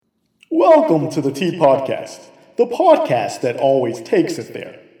Welcome to the Tea Podcast, the podcast that always takes it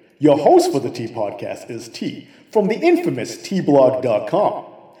there. Your host for the Tea Podcast is T from the infamous tblog.com.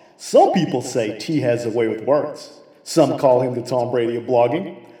 Some people say T has a way with words. Some call him the Tom Brady of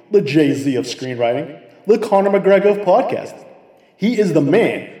blogging, the Jay-Z of screenwriting, the Conor McGregor of podcasting. He is the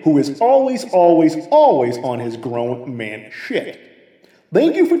man who is always on his grown man shit.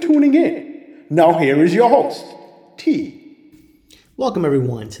 Thank you for tuning in. Now here is your host, T. Welcome,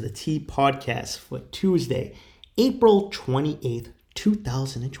 everyone, to the Tea Podcast for Tuesday, April 28th,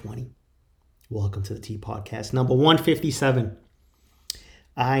 2020. Welcome to the Tea Podcast, number 157.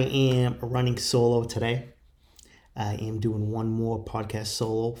 I am running solo today. I am doing one more podcast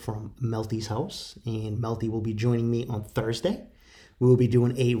solo from Melty's house, and Melty will be joining me on Thursday. We will be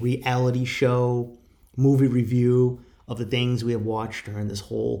doing a reality show, movie review of the things we have watched during this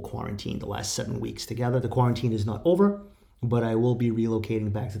whole quarantine, the last 7 weeks together. The quarantine is not over, but I will be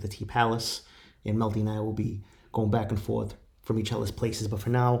relocating back to the Tea Palace, and Melty and I will be going back and forth from each other's places. But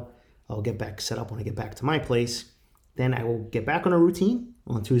for now, I'll get back set up when I get back to my place. Then I will get back on a routine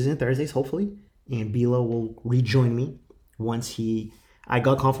on Tuesdays and Thursdays, hopefully, and Bilo will rejoin me once I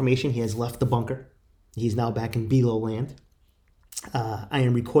got confirmation he has left the bunker. He's now back in Bilo land. I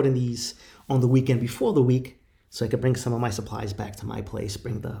am recording these on the weekend before the week, so I could bring some of my supplies back to my place,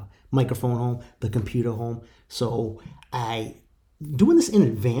 bring the microphone home, the computer home. So I doing this in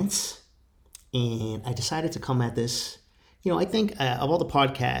advance, and I decided to come at this. I think of all the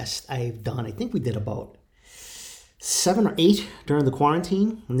podcasts I've done, I think we did about 7 or 8 during the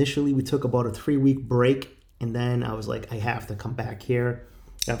quarantine. Initially, we took about a 3-week break, and then I was like, I have to come back here.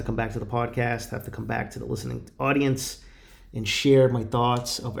 I have to come back to the podcast. I have to come back to the listening audience and share my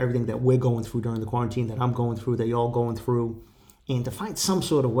thoughts of everything that we're going through during the quarantine, that I'm going through, that you're all going through, and to find some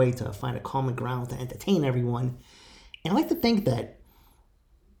sort of way to find a common ground to entertain everyone. And I like to think that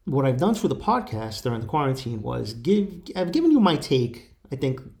what I've done through the podcast during the quarantine was I've given you my take. I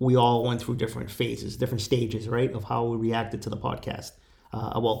think we all went through different phases, different stages, right, of how we reacted to the podcast.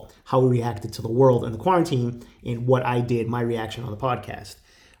 How we reacted to the world in the quarantine and what I did, my reaction on the podcast.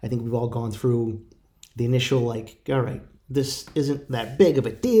 I think we've all gone through the initial, all right, this isn't that big of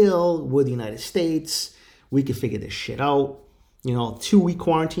a deal. We're the United States. We can figure this shit out. 2-week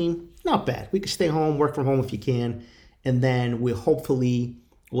quarantine, not bad. We can stay home, work from home if you can. And then we'll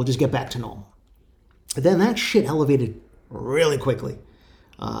just get back to normal. And then that shit elevated really quickly.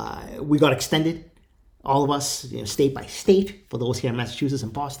 We got extended, all of us, state by state. For those here in Massachusetts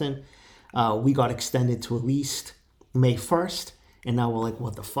and Boston, we got extended to at least May 1st. And now we're like,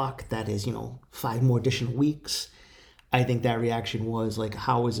 what the fuck? That is, 5 more additional weeks. I think that reaction was like,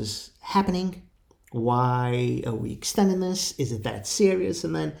 how is this happening? Why are we extending this? Is it that serious?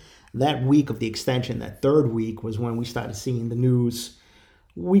 And then that week of the extension, that 3rd week, was when we started seeing the news.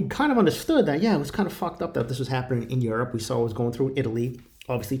 We kind of understood that, it was kind of fucked up that this was happening in Europe. We saw what was going through Italy,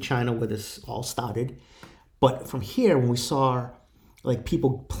 obviously China, where this all started. But from here, when we saw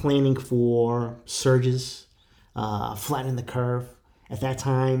people planning for surges, flattening the curve, at that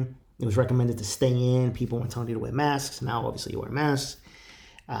time, it was recommended to stay in. People weren't telling you to wear masks. Now, obviously, you wear masks.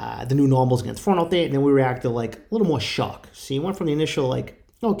 The new normal is getting thrown out there. And then we reacted a little more shock. So you went from the initial,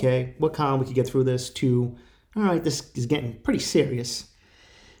 okay, we're calm, we could get through this, to, all right, this is getting pretty serious,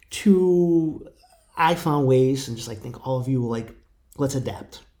 to I found ways, and just think all of you were let's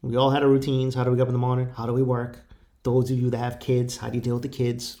adapt. We all had our routines. How do we get up in the morning? How do we work? Those of you that have kids, how do you deal with the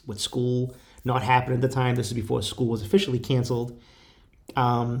kids? With school not happening at the time. This is before school was officially canceled.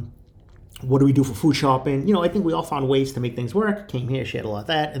 What do we do for food shopping? I think we all found ways to make things work. Came here, shared a lot of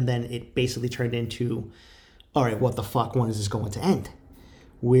that, and then it basically turned into, all right, what the fuck? When is this going to end?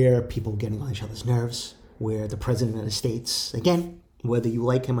 Where people getting on each other's nerves, where the President of the States, again, whether you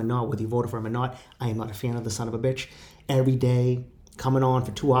like him or not, whether you voted for him or not, I am not a fan of the son of a bitch. Every day, coming on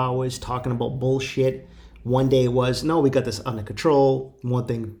for 2 hours, talking about bullshit. One day it was, no, we got this under control. One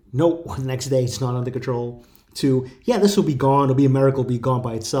thing, nope, next day it's not under control. To, this will be gone. It'll be a miracle, be gone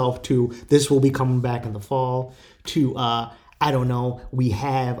by itself. To, this will be coming back in the fall. To, I don't know, we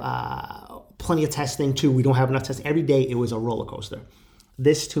have plenty of testing. To, we don't have enough testing. Every day it was a roller coaster.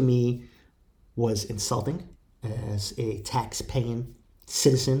 This, to me, was insulting as a tax-paying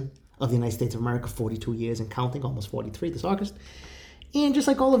citizen of the United States of America, 42 years and counting, almost 43 this August. And just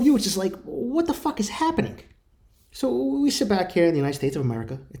like all of you, it's just what the fuck is happening? So we sit back here in the United States of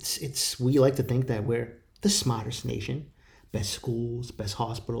America. We like to think that we're the smartest nation, best schools, best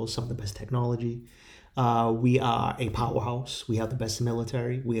hospitals, some of the best technology. We are a powerhouse. We have the best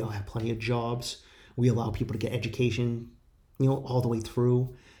military. We all have plenty of jobs. We allow people to get education, all the way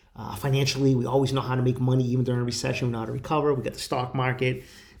through. Financially, we always know how to make money, even during a recession. We know how to recover. We got the stock market.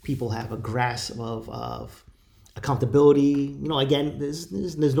 People have a grasp of accountability. Again,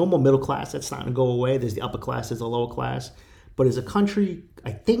 there's no more middle class. That's starting to go away. There's the upper class, there's the lower class. But as a country,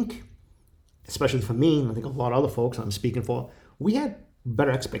 I think, especially for me, and I think a lot of other folks I'm speaking for, we had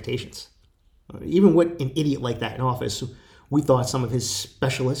better expectations. Even with an idiot like that in office, we thought some of his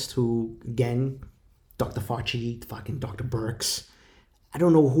specialists who, again, Dr. Fauci, fucking Dr. Birx, I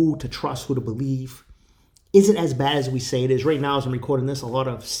don't know who to trust, who to believe. Is it as bad as we say it is? Right now, as I'm recording this, a lot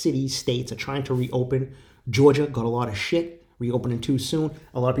of cities, states are trying to reopen. Georgia got a lot of shit, reopening too soon.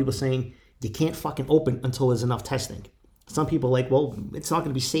 A lot of people saying you can't fucking open until there's enough testing. Some people are like, well, it's not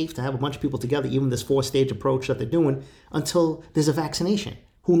going to be safe to have a bunch of people together, even this 4-stage approach that they're doing, until there's a vaccination.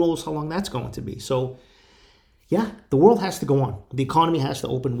 Who knows how long that's going to be? So, yeah, the world has to go on. The economy has to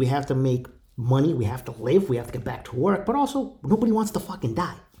open. We have to make money. We have to live. We have to get back to work. But also, nobody wants to fucking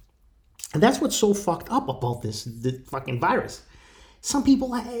die. And that's what's so fucked up about the fucking virus. Some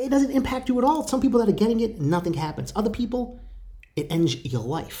people, it doesn't impact you at all. Some people that are getting it, nothing happens. Other people, it ends your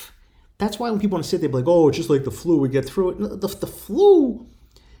life. That's why when people want to sit there, be like, oh, it's just like the flu, we get through it. No, the flu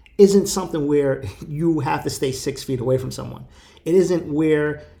isn't something where you have to stay 6 feet away from someone. It isn't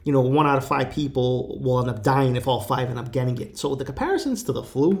where, 1 out of 5 people will end up dying if all 5 end up getting it. So the comparisons to the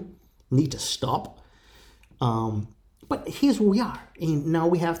flu need to stop. But here's where we are. And now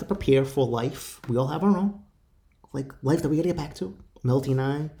we have to prepare for life. We all have our own. Like life that we got to get back to. Melty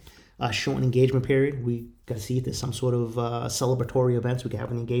and I, short an engagement period. We got to see if there's some sort of celebratory events. We can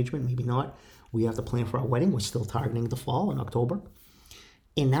have an engagement, maybe not. We have to plan for our wedding. We're still targeting the fall in October.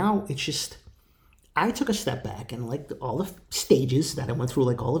 And now it's just, I took a step back and like all the stages that I went through,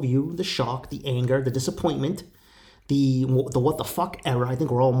 like all of you, the shock, the anger, the disappointment, the what the fuck era. I think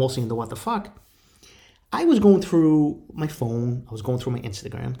we're all mostly in the what the fuck. I was going through my phone. I was going through my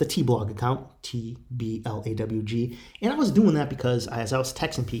Instagram, the T-Blog account, TBLAWG. And I was doing that because as I was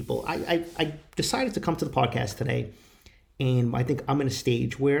texting people, I decided to come to the podcast today. And I think I'm in a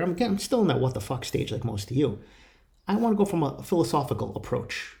stage where I'm still in that what the fuck stage like most of you. I want to go from a philosophical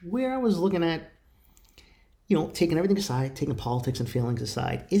approach where I was looking at, taking everything aside, taking politics and feelings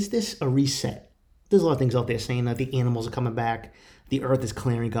aside. Is this a reset? There's a lot of things out there saying that the animals are coming back, the earth is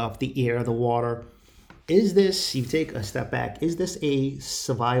clearing up, the air, the water. Is this, you take a step back, is this a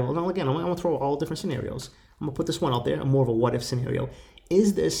survival? Now, again, I'm going to throw all different scenarios. I'm going to put this one out there, more of a what-if scenario.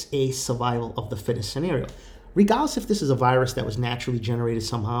 Is this a survival of the fittest scenario? Regardless if this is a virus that was naturally generated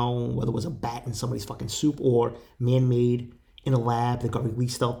somehow, whether it was a bat in somebody's fucking soup or man-made in a lab that got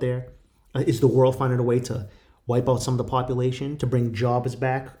released out there, is the world finding a way to wipe out some of the population, to bring jobs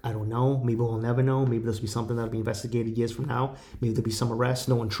back? I don't know. Maybe we'll never know. Maybe this will be something that'll be investigated years from now. Maybe there'll be some arrests.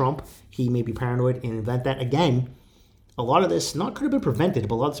 Knowing Trump, he may be paranoid and invent that. Again, a lot of this could have been prevented,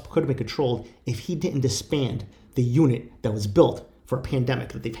 but a lot of this could have been controlled if he didn't disband the unit that was built for a pandemic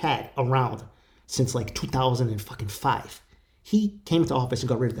that they've had around since like 2005. He came into office and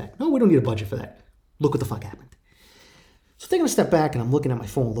got rid of that. No, we don't need a budget for that. Look what the fuck happened. So taking a step back and I'm looking at my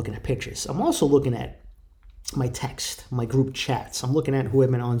phone, looking at pictures. I'm also looking at my text, my group chats. I'm looking at who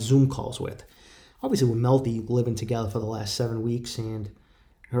I've been on Zoom calls with. Obviously, with Melty living together for the last 7 weeks and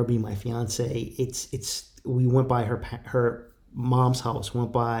her being my fiance, we went by her mom's house,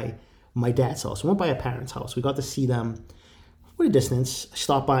 went by my dad's house, went by her parents' house. We got to see them with a distance. I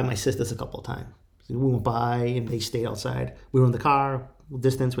stopped by my sister's a couple of times. We went by and they stayed outside. We were in the car,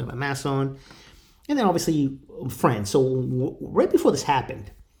 distance, we had my mask on. And then obviously friends. So right before this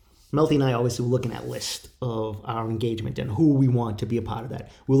happened, Melty and I obviously were looking at a list of our engagement and who we want to be a part of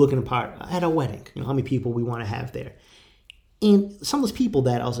that. We're looking at our wedding, how many people we want to have there. And some of those people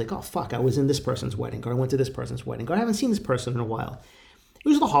that I was like, oh, fuck, I was in this person's wedding, or I went to this person's wedding, or I haven't seen this person in a while. It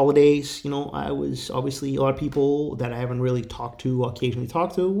was the holidays, I was obviously a lot of people that I haven't really talked to or occasionally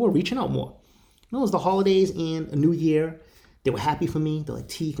talked to were reaching out more. It was the holidays and a new year. They were happy for me. They're like,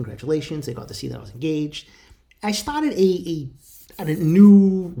 T, congratulations. They got to see that I was engaged. I started a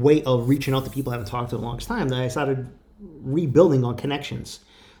new way of reaching out to people I haven't talked to in the longest time. That I started rebuilding on connections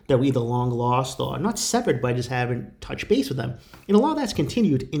that were either long lost or not severed, but I just haven't touched base with them. And a lot of that's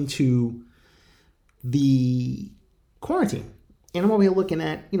continued into the quarantine. And I'm over here looking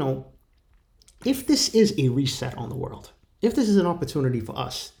at, if this is a reset on the world, if this is an opportunity for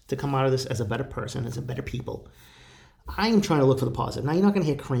us to come out of this as a better person, as a better people, I am trying to look for the positive. Now, you're not going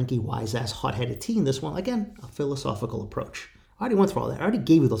to hear cranky, wise-ass, hot-headed T in this one. Again, a philosophical approach. I already went through all that. I already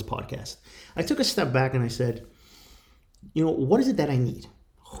gave you those podcasts. I took a step back and I said, what is it that I need?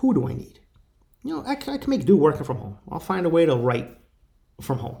 Who do I need? I can make do working from home. I'll find a way to write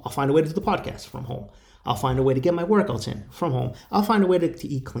from home. I'll find a way to do the podcast from home. I'll find a way to get my workouts in from home. I'll find a way to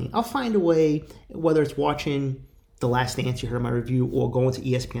eat clean. I'll find a way, whether it's watching The Last Dance, you heard my review, or going to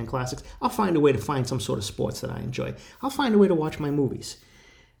ESPN Classics. I'll find a way to find some sort of sports that I enjoy. I'll find a way to watch my movies.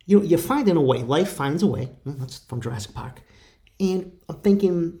 You find in a way. Life finds a way. That's from Jurassic Park. And I'm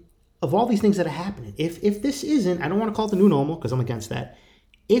thinking of all these things that are happening. If this isn't, I don't want to call it the new normal because I'm against that.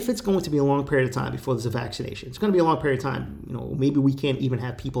 If it's going to be a long period of time before there's a vaccination, it's going to be a long period of time. Maybe we can't even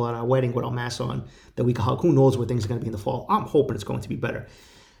have people at our wedding with our masks on that we can hug. Who knows where things are going to be in the fall? I'm hoping it's going to be better.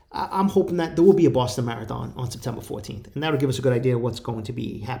 I'm hoping that there will be a Boston Marathon on September 14th, and that'll give us a good idea of what's going to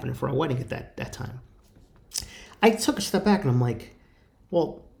be happening for our wedding at that time. I took a step back and I'm like,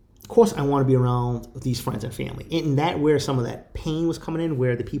 well, of course I want to be around these friends and family. And that where some of that pain was coming in,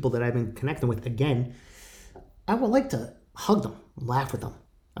 where the people that I've been connecting with, again, I would like to hug them, laugh with them.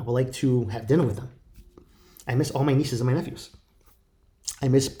 I would like to have dinner with them. I miss all my nieces and my nephews. I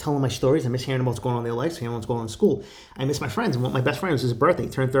miss telling my stories. I miss hearing about what's going on in their lives, hearing what's going on in school. I miss my friends. And one of my best friends, his birthday,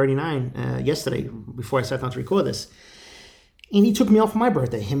 turned 39 yesterday before I sat down to record this. And he took me out for my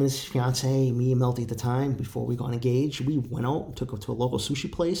birthday. Him and his fiance, me and Melty at the time, before we got engaged, we went out, took her to a local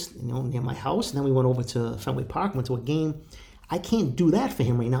sushi place, near my house. And then we went over to Fenway Park, went to a game. I can't do that for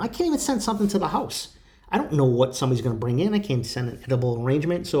him right now. I can't even send something to the house. I don't know what somebody's going to bring in. I can't send an edible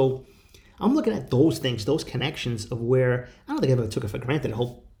arrangement. So I'm looking at those things, those connections of where, I don't think I ever took it for granted. I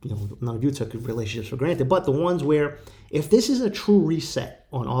hope none of you took relationships for granted. But the ones where, if this is a true reset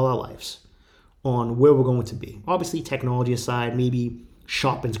on all our lives, on where we're going to be. Obviously, technology aside, maybe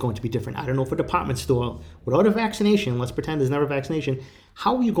shopping's going to be different. I don't know if a department store, without a vaccination, let's pretend there's never a vaccination,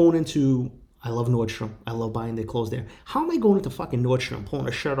 how are you going into, I love Nordstrom. I love buying their clothes there. How am I going into fucking Nordstrom, pulling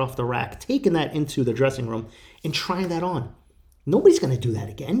a shirt off the rack, taking that into the dressing room, and trying that on? Nobody's going to do that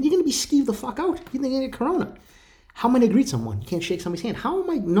again. You're going to be skeeved the fuck out. You're going to get corona. How am I going to greet someone? You can't shake somebody's hand. How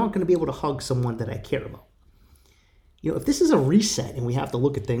am I not going to be able to hug someone that I care about? If this is a reset and we have to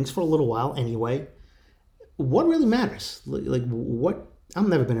look at things for a little while anyway, what really matters? Like what? I've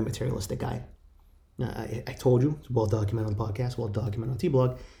never been a materialistic guy. I told you, it's well documented on the podcast, well documented on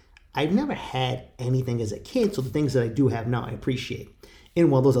T-Blog. I've never had anything as a kid, so the things that I do have now, I appreciate.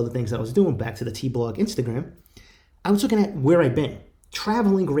 And while those other things that I was doing, back to the T-Blog Instagram, I was looking at where I've been.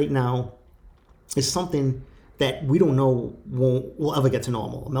 Traveling right now is something that we don't know will ever get to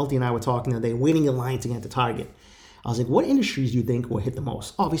normal. Melty and I were talking today, waiting in line to get to Target. I was like, what industries do you think will hit the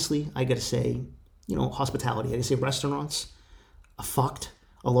most? Obviously, I got to say, hospitality. I got to say restaurants are fucked.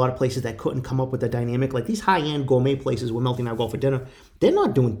 A lot of places that couldn't come up with a dynamic, like these high-end gourmet places where Melty and I go for dinner, they're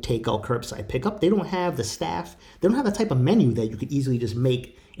not doing takeout, curbside pickup. They don't have the staff. They don't have the type of menu that you could easily just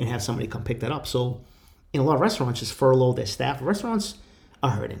make and have somebody come pick that up. So, in a lot of restaurants, just furlough their staff. Restaurants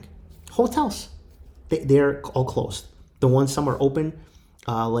are hurting. Hotels, they're all closed. The ones, some are open.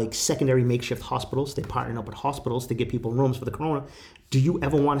 Like secondary makeshift hospitals. They partner up with hospitals to get people rooms for the corona. Do you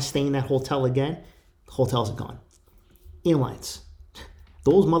ever want to stay in that hotel again? Hotels are gone. Airlines.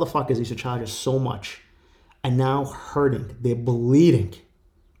 Those motherfuckers used to charge us so much are now hurting. They're bleeding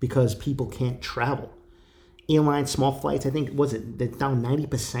because people can't travel. Airlines, small flights, I think, they're down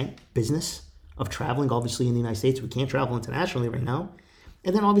 90% business of traveling. Obviously, in the United States, we can't travel internationally right now.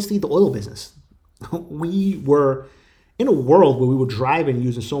 And then obviously the oil business. We were in a world where we were driving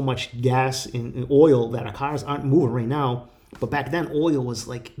using so much gas and oil that our cars aren't moving right now. But back then, oil was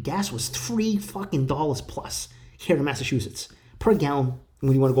like, gas was $3 plus here in Massachusetts per gallon.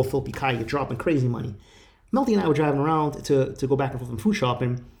 When you want to go fill up your car, you're dropping crazy money. Melty and I were driving around to go back and forth from food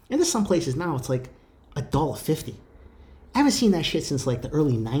shopping, and there's some places now it's like $1.50. I haven't seen that shit since like the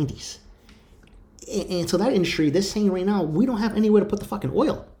early 90s. And so that industry, they're saying right now, we don't have anywhere to put the fucking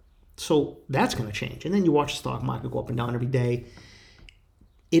oil. So that's going to change. And then you watch the stock market go up and down every day.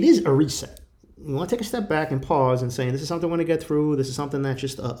 It is a reset. You want to take a step back and pause and say, this is something I want to get through. This is something that's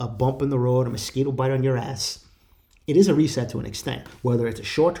just a bump in the road, a mosquito bite on your ass. It is a reset to an extent, whether it's a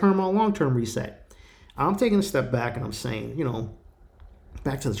short-term or long-term reset. I'm taking a step back and I'm saying,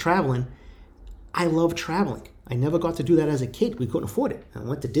 back to the traveling. I love traveling. I never got to do that as a kid. We couldn't afford it. I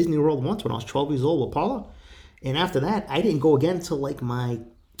went to Disney World once when I was 12 years old with Paula. And after that, I didn't go again until like my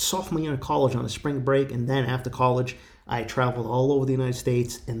sophomore year in college on a spring break. And then after college, I traveled all over the United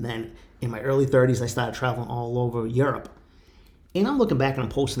States. And then in my early 30s, I started traveling all over Europe. And I'm looking back and I'm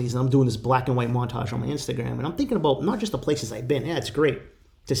posting these and I'm doing this black and white montage on my Instagram. And I'm thinking about not just the places I've been. Yeah, it's great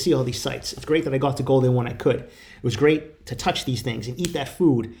to see all these sites. It's great that I got to go there when I could. It was great to touch these things and eat that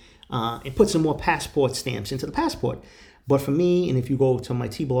food and put some more passport stamps into the passport. But for me, and if you go to my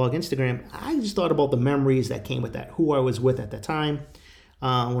T-Blog Instagram, I just thought about the memories that came with that, who I was with at that time,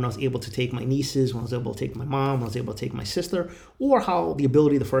 when I was able to take my nieces, when I was able to take my mom, when I was able to take my sister, or how the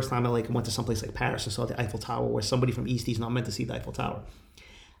ability the first time I went to someplace like Paris and saw the Eiffel Tower, where somebody from East is not meant to see the Eiffel Tower.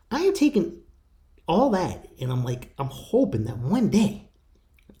 I am taking all that. And I'm like, I'm hoping that one day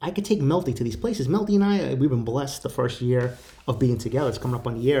I could take Melty to these places. Melty and I, we've been blessed the first year of being together. It's coming up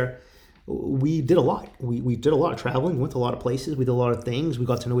on a year. We did a lot. We did a lot of traveling. We went to a lot of places. We did a lot of things. We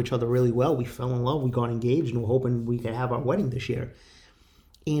got to know each other really well. We fell in love. We got engaged, and we're hoping we could have our wedding this year.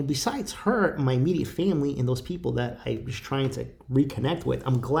 And besides her, my immediate family and those people that I was trying to reconnect with,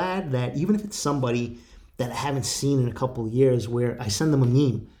 I'm glad that even if it's somebody that I haven't seen in a couple of years, where I send them a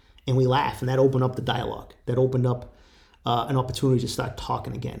meme and we laugh, and that opened up the dialogue. That opened up an opportunity to start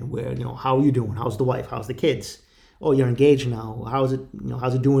talking again. Where, how are you doing? How's the wife? How's the kids? Oh, you're engaged now. How's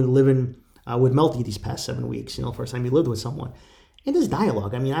it doing living with Melty these past 7 weeks? First time you lived with someone. And there's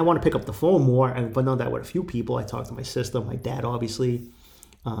dialogue. I mean, I want to pick up the phone more. I've done that with a few people. I talked to my sister, my dad, obviously.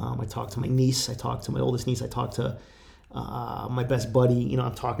 I talked to my niece. I talked to my oldest niece. I talked to my best buddy.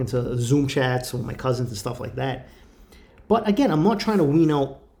 I'm talking to Zoom chats with my cousins and stuff like that. But again, I'm not trying to wean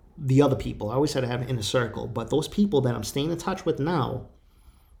out the other people. I always had to have an inner circle. But those people that I'm staying in touch with now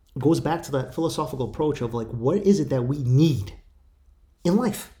goes back to that philosophical approach of like, what is it that we need in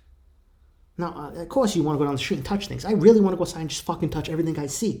life? Now, of course, you want to go down the street and touch things. I really want to go outside and just fucking touch everything I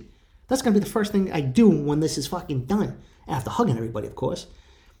see. That's going to be the first thing I do when this is fucking done. After hugging everybody, of course.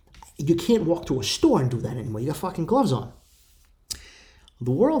 You can't walk to a store and do that anymore. You got fucking gloves on.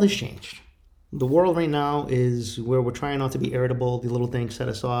 The world has changed. The world right now is where we're trying not to be irritable. The little things set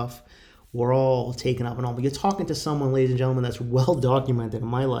us off. We're all taken up and all. But you're talking to someone, ladies and gentlemen, that's well documented in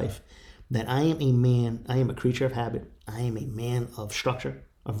my life that I am a man. I am a creature of habit. I am a man of structure,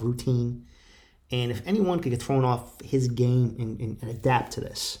 of routine. And if anyone could get thrown off his game and adapt to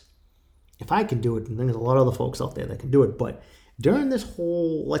this, if I can do it, and there's a lot of other folks out there that can do it, but during this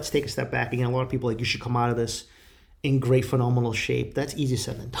whole, let's take a step back again, a lot of people are like, you should come out of this in great, phenomenal shape. That's easier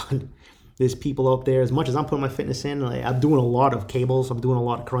said than done. There's people out there, as much as I'm putting my fitness in, like, I'm doing a lot of cables, I'm doing a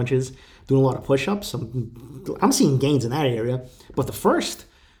lot of crunches, doing a lot of push-ups. I'm seeing gains in that area. But the first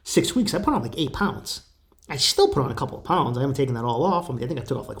 6 weeks, I put on like 8 pounds. I still put on a couple of pounds. I haven't taken that all off. I think I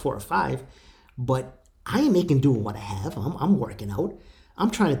took off like 4 or 5. But I am making do with what I have. I'm working out. I'm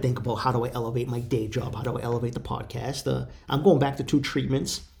trying to think about how do I elevate my day job? How do I elevate the podcast? I'm going back to 2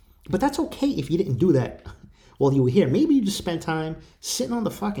 treatments. But that's okay if you didn't do that while you were here. Maybe you just spent time sitting on the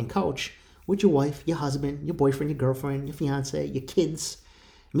fucking couch with your wife, your husband, your boyfriend, your girlfriend, your fiance, your kids.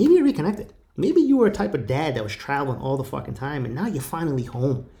 Maybe you're reconnected. Maybe you were a type of dad that was traveling all the fucking time and now you're finally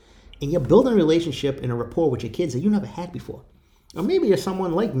home. And you're building a relationship and a rapport with your kids that you never had before. Or maybe you're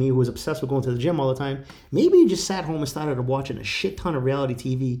someone like me who was obsessed with going to the gym all the time. Maybe you just sat home and started watching a shit ton of reality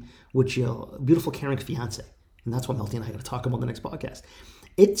TV with your beautiful, caring fiance. And that's what Melty and I are going to talk about in the next podcast.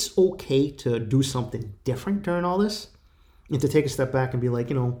 It's okay to do something different during all this and to take a step back and be like,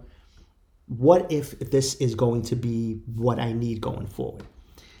 what if this is going to be what I need going forward?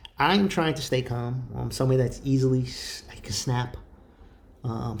 I'm trying to stay calm. I'm somebody that's easily, I can snap.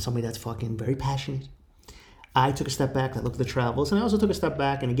 Somebody that's fucking very passionate. I took a step back, I looked at the travels, and I also took a step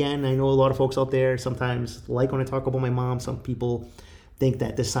back, and again, I know a lot of folks out there sometimes like when I talk about my mom. Some people think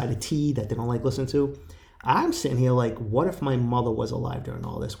that this side of tea that they don't like listening to. I'm sitting here like, what if my mother was alive during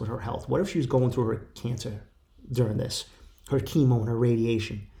all this with her health? What if she was going through her cancer during this, her chemo and her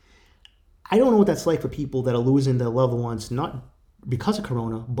radiation? I don't know what that's like for people that are losing their loved ones, not because of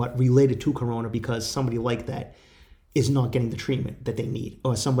corona, but related to corona because somebody like that is not getting the treatment that they need,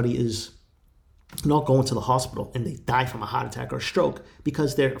 or somebody is not going to the hospital and they die from a heart attack or a stroke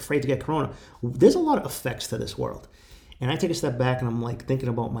because they're afraid to get corona. There's a lot of effects to this world. And I take a step back and I'm like thinking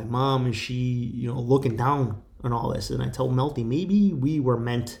about my mom and she, looking down on all this. And I tell Melty, maybe we were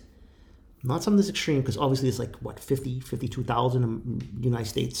meant, not something this extreme, because obviously it's like, 52,000 in United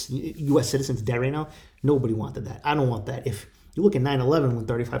States, U.S. citizens dead right now. Nobody wanted that. I don't want that. If you look at 9/11 when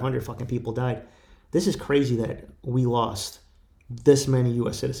 3,500 fucking people died, this is crazy that we lost this many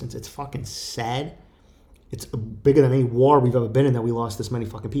U.S. citizens. It's fucking sad. It's bigger than any war we've ever been in that we lost this many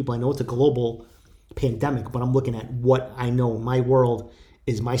fucking people. I know it's a global pandemic, but I'm looking at what I know. My world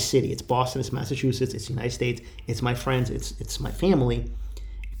is my city. It's Boston, it's Massachusetts, it's the United States, it's my friends, it's my family.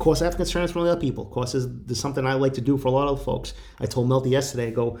 Of course, I have concerns for other people. Of course, there's something I like to do for a lot of folks. I told Melty yesterday,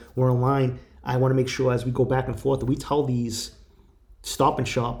 I go, we're online. I want to make sure as we go back and forth that we tell these Stop and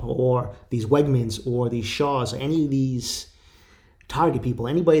Shop or these Wegmans or these Shaws or any of these Target people,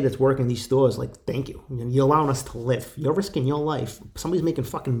 anybody that's working in these stores, like, thank you. You're allowing us to live. You're risking your life. Somebody's making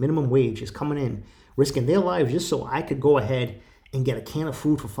fucking minimum wage is coming in, risking their lives just so I could go ahead and get a can of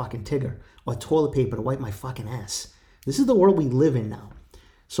food for fucking Tigger or toilet paper to wipe my fucking ass. This is the world we live in now.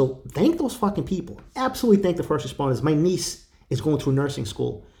 So thank those fucking people. Absolutely thank the first responders. My niece is going through nursing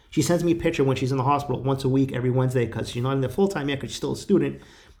school. She sends me a picture when she's in the hospital once a week, every Wednesday, because she's not in there full-time yet because she's still a student.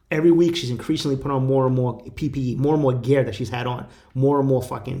 Every week she's increasingly putting on more and more PPE, more and more gear that she's had on, more and more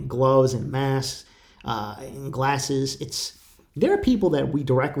fucking gloves and masks and glasses. There are people that we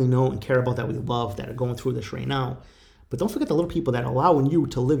directly know and care about that we love that are going through this right now. But don't forget the little people that are allowing you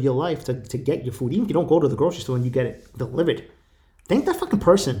to live your life, to get your food. Even if you don't go to the grocery store and you get it delivered. Thank that fucking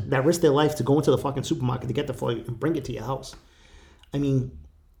person that risked their life to go into the fucking supermarket to get the food and bring it to your house. I mean,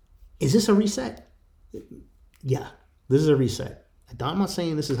 is this a reset? Yeah, this is a reset. I'm not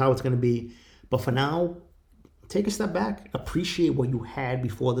saying this is how it's going to be. But for now, take a step back. Appreciate what you had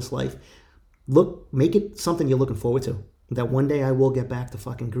before this life. Make it something you're looking forward to. That one day I will get back to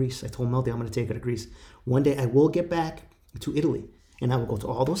fucking Greece. I told Melty I'm going to take her to Greece. One day I will get back to Italy. And I will go to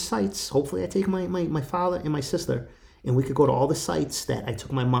all those sites. Hopefully I take my father and my sister. And we could go to all the sites that I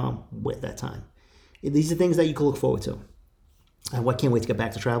took my mom with that time. These are things that you can look forward to. I can't wait to get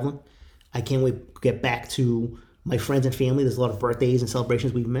back to traveling. I can't wait to get back to my friends and family. There's a lot of birthdays and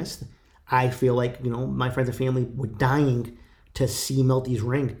celebrations we've missed. I feel like, my friends and family were dying to see Melty's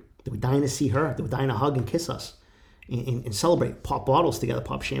ring. They were dying to see her. They were dying to hug and kiss us and celebrate, pop bottles together,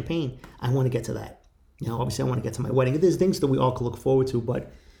 pop champagne. I want to get to that. Obviously I want to get to my wedding. There's things that we all can look forward to,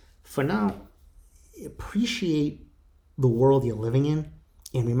 but for now, appreciate the world you're living in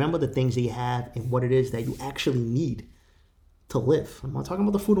and remember the things that you have and what it is that you actually need to live. I'm not talking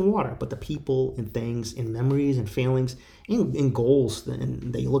about the food and water, but the people and things and memories and feelings and goals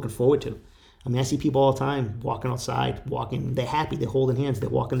that you're looking forward to. I mean, I see people all the time walking outside, they're happy, they're holding hands, they're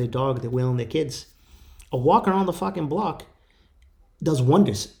walking their dog, they're wheeling their kids. A walk around the fucking block does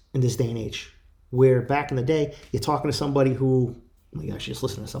wonders in this day and age. Where back in the day, you're talking to somebody who, oh my gosh, just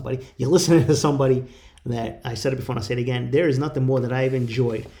listening to somebody. You're listening to somebody that, I said it before and I'll say it again, there is nothing more that I've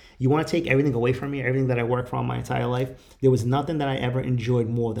enjoyed. You want to take everything away from me, everything that I worked for my entire life, there was nothing that I ever enjoyed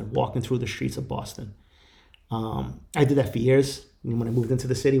more than walking through the streets of Boston. I did that for years. When I moved into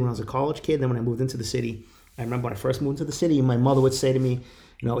the city when I was a college kid, then when I moved into the city, I remember when I first moved into the city, my mother would say to me,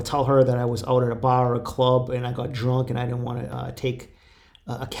 I would tell her that I was out at a bar or a club and I got drunk and I didn't want to take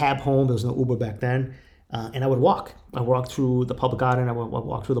a cab home. There was no Uber back then. And I would walk. I walked through the public garden. I would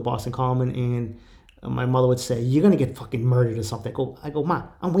walk through the Boston Common, and my mother would say, "You're going to get fucking murdered or something." I go, "Ma,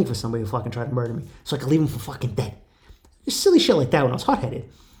 I'm waiting for somebody to fucking try to murder me so I can leave them for fucking dead." Just silly shit like that when I was hot-headed.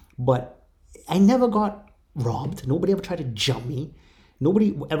 But I never got robbed. Nobody ever tried to jump me.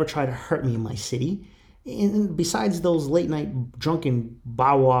 Nobody ever tried to hurt me in my city. And besides those late-night drunken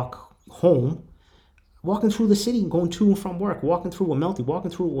bar walk home, walking through the city, going to and from work, walking through with Melty,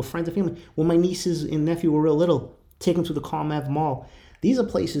 walking through with friends and family, when my nieces and nephew were real little, take them to the Calm Ave Mall. These are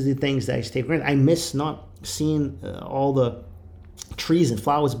places and things that I take for granted. I miss not seeing all the trees and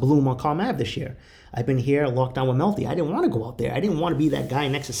flowers bloom on Calm Ave this year. I've been here locked down with Melty. I didn't want to go out there. I didn't want to be that guy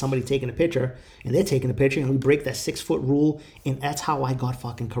next to somebody taking a picture, and they're taking a picture, and we break that 6-foot rule, and that's how I got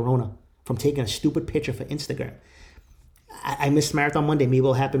fucking corona, from taking a stupid picture for Instagram. I missed Marathon Monday. Maybe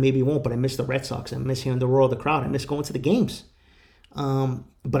it'll happen, maybe it won't, but I miss the Red Sox. I miss hearing the roar of the crowd. I miss going to the games.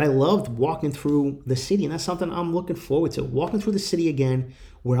 But I loved walking through the city, and that's something I'm looking forward to. Walking through the city again,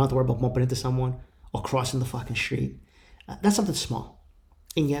 where I don't have to worry about bumping into someone or crossing the fucking street. That's something small.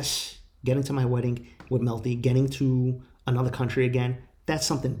 And yes, getting to my wedding with Melty, getting to another country again, that's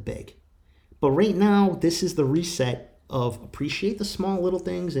something big. But right now, this is the reset of appreciate the small little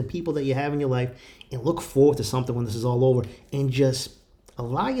things and people that you have in your life and look forward to something when this is all over, and just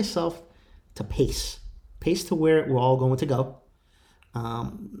allow yourself to pace to where we're all going to go.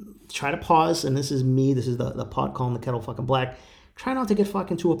 Try to pause, and this is me, this is the pot calling the kettle fucking black. Try not to get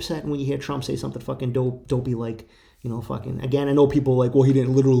fucking too upset when you hear Trump say something fucking dopey like, fucking, again, I know people are like, well, he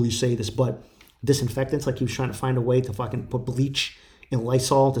didn't literally say this, but disinfectants, like he was trying to find a way to fucking put bleach and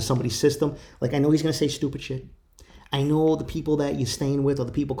Lysol into somebody's system. Like, I know he's going to say stupid shit. I know the people that you're staying with or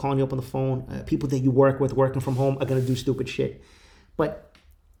the people calling you up on the phone, people that you work with working from home are going to do stupid shit. But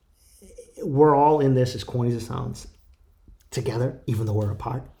we're all in this, as corny as it sounds, together, even though we're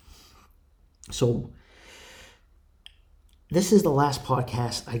apart. So this is the last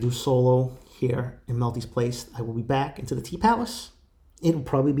podcast I do solo here in Melty's place. I will be back into the Tea Palace. It'll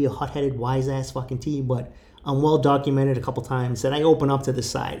probably be a hot-headed, wise-ass fucking tea, but I'm well documented a couple times that I open up to this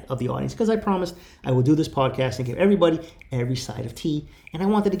side of the audience, because I promised I would do this podcast and give everybody every side of tea, and I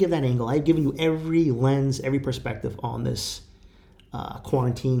wanted to give that angle. I've given you every lens, every perspective on this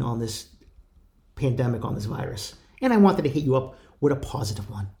quarantine, on this pandemic, on this virus, and I wanted to hit you up with a positive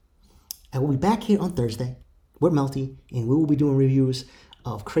one. I will be back here on Thursday with Melty, and we will be doing reviews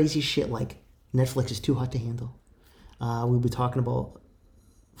of crazy shit like Netflix is too hot to handle. We'll be talking about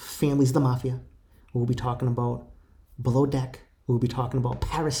Families of the Mafia. We'll be talking about Below Deck. We'll be talking about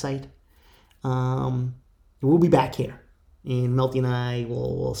Parasite. We'll be back here. and Melty and I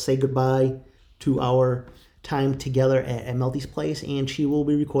will say goodbye to our time together at Melty's place, and she will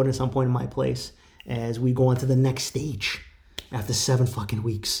be recording at some point in my place as we go on to the next stage after 7 fucking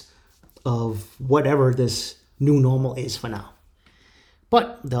weeks of whatever this new normal is for now.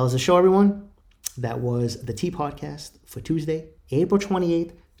 But that was the show, everyone. That was the Tea Podcast for Tuesday, April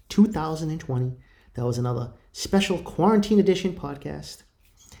 28th, 2020. That was another special quarantine edition podcast.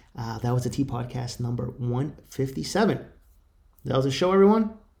 That was the Tea Podcast number 157. That was the show,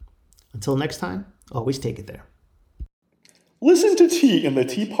 everyone. Until next time, always take it there. Listen to Tea in the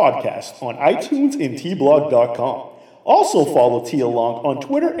Tea Podcast on iTunes and tblog.com. Also follow Tea along on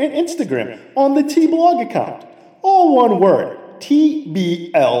Twitter and Instagram on the Tea Blog account. All one word,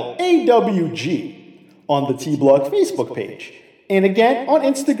 TBLAWG, on the Tea Blog Facebook page. And again on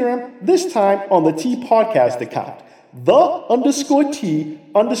Instagram, this time on the Tea Podcast account, _T_podcast.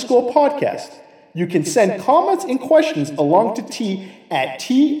 You can send comments and questions along to Tea at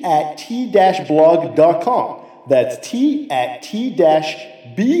t-blog.com. That's t-blawg.com.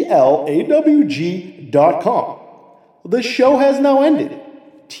 The show has now ended.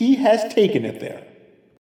 Tea has taken it there.